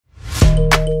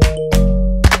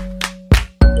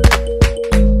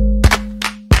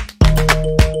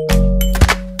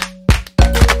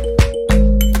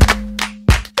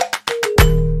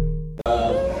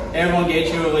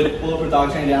Bulletproof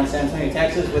Dog Training down in Cincinnati,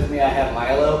 Texas. With me I have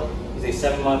Milo. He's a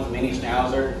 7-month mini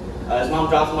Schnauzer. His mom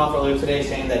dropped him off earlier today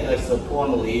saying that he likes to pull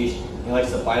on the leash. He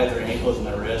likes to bite at their ankles and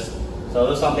their wrists. So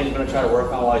those are some things we're going to try to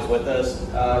work on while he's with us.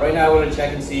 Right now we're going to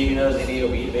check and see if he knows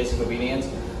any basic obedience.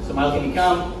 So Milo, can you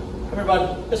come? Come here,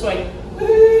 bud. This way.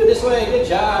 Woo, this way. Good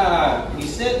job. Can you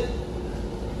sit?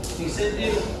 Can you sit,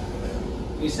 dude?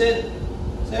 Can you sit?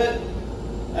 Sit.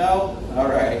 No? All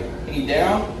right. Can you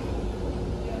down?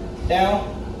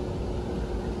 Down?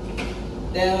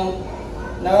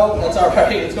 Down? No? That's all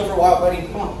right. Let's go for a walk, buddy.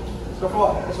 Come on. Let's go for a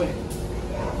walk. This way.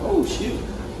 Oh, shoot.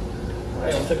 All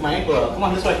right, I took my ankle out. Come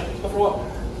on, this way. Let's go for a walk.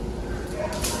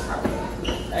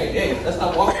 Hey, that's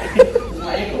not walking. It's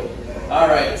my ankle. All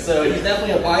right, so he's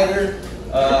definitely a biter.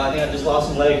 I think I just lost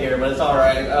some leg here, but it's all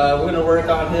right. We're going to work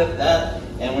on that,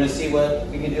 and we're going to see what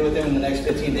we can do with him in the next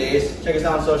 15 days. Check us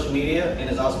out on social media and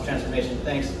his awesome transformation.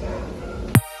 Thanks.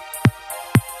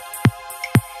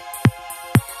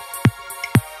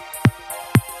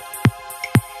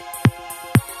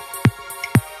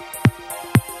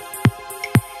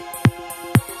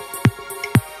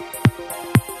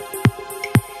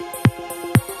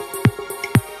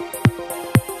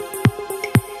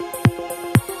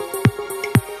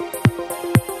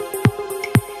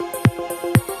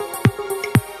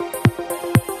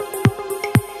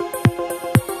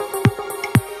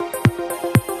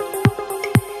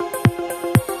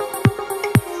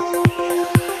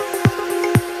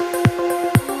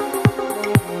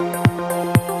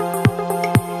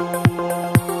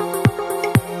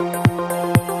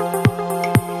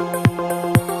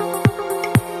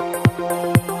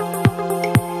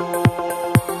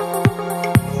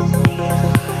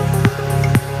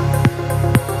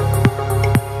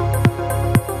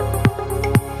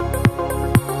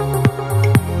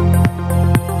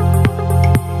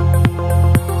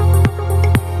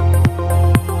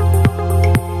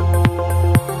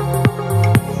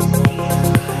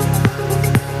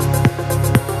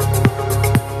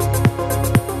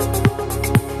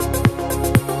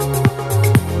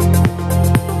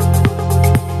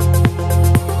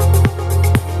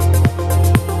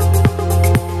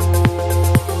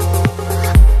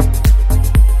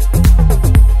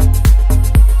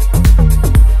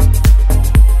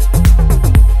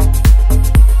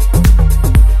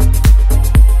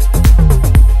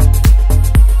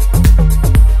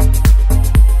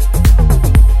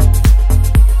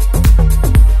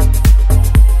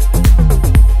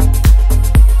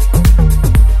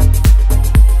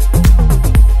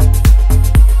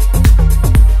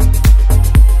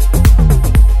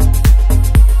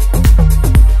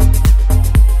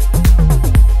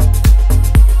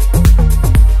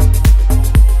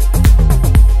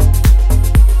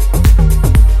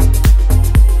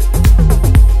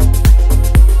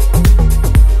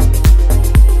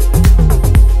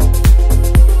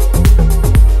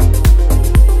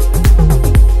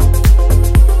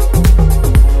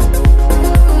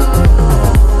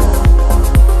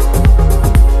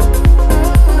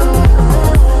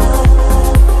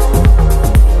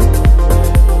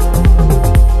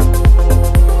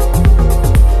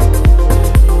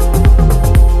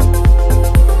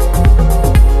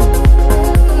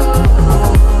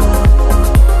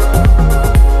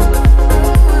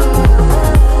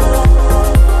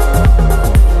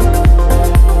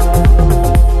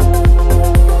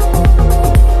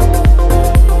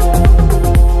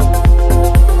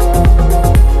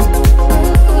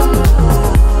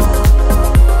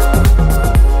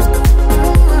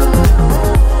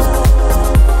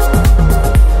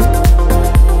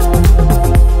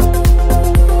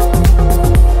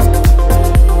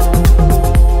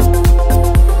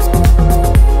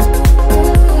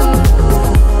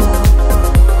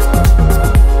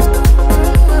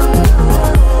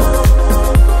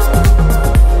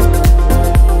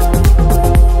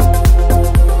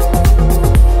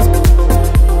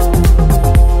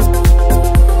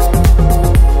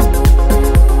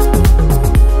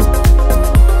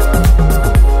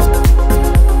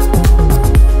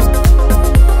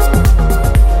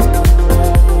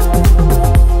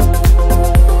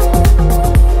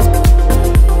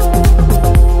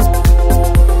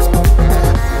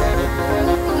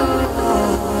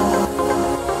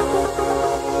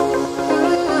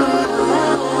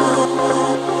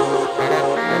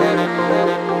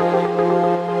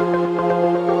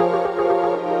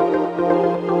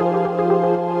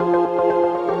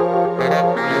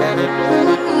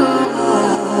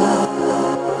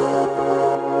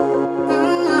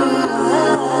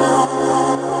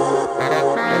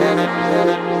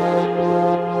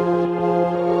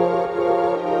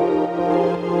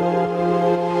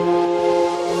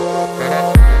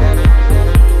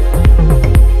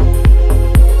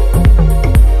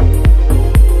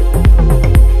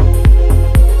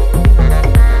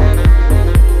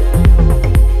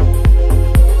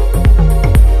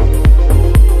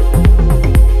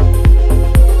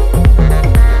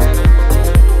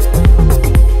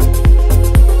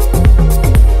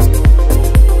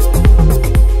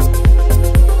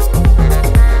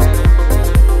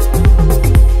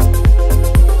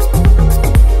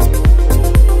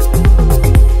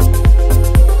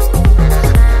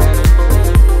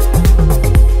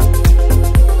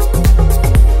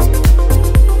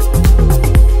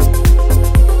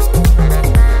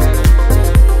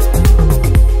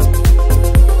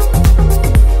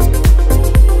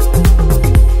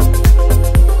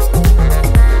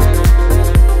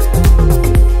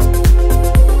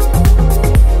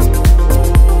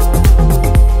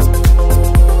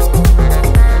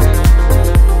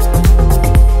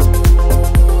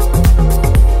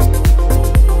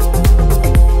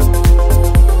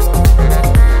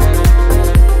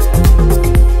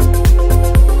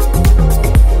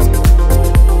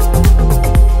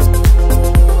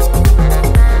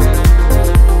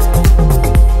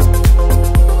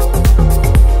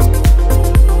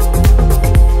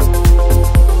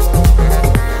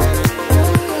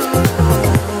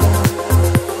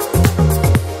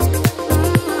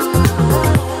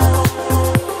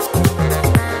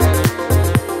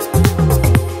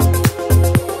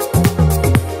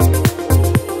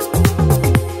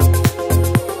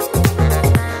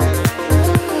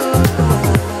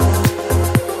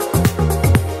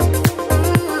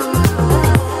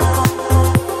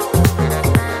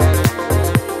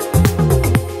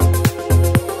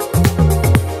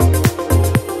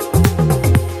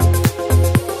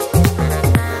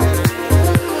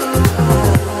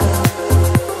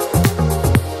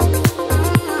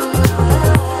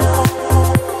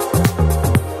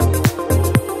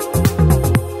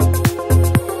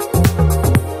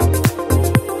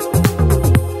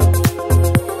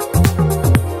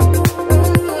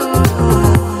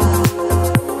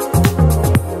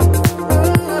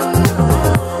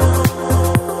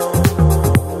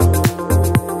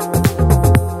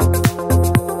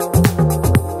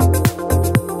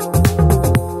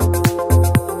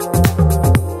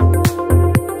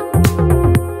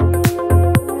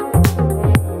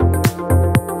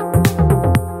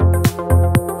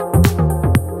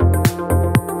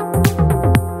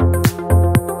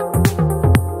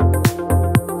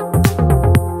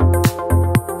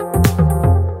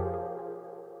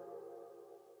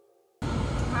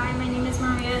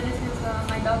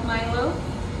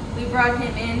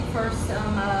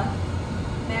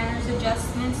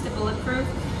 adjustments to Bulletproof.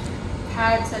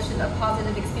 Had such a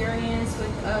positive experience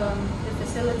with the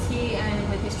facility and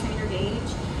with his trainer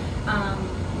Gage.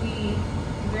 We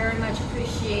very much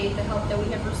appreciate the help that we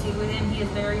have received with him. He is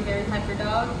very, very hyper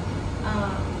dog.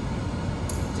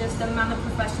 Just the amount of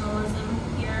professionalism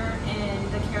here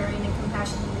and the caring and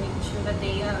compassion and making sure that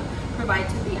they provide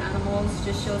to the animals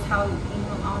just shows how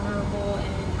honorable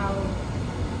and how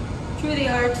true they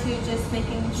are to just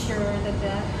making sure that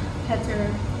the pets are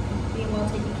being well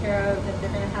taken care of, that they're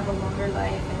going to have a longer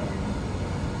life, and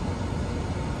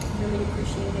really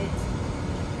appreciate it.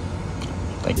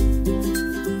 Thank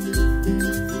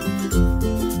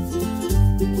you.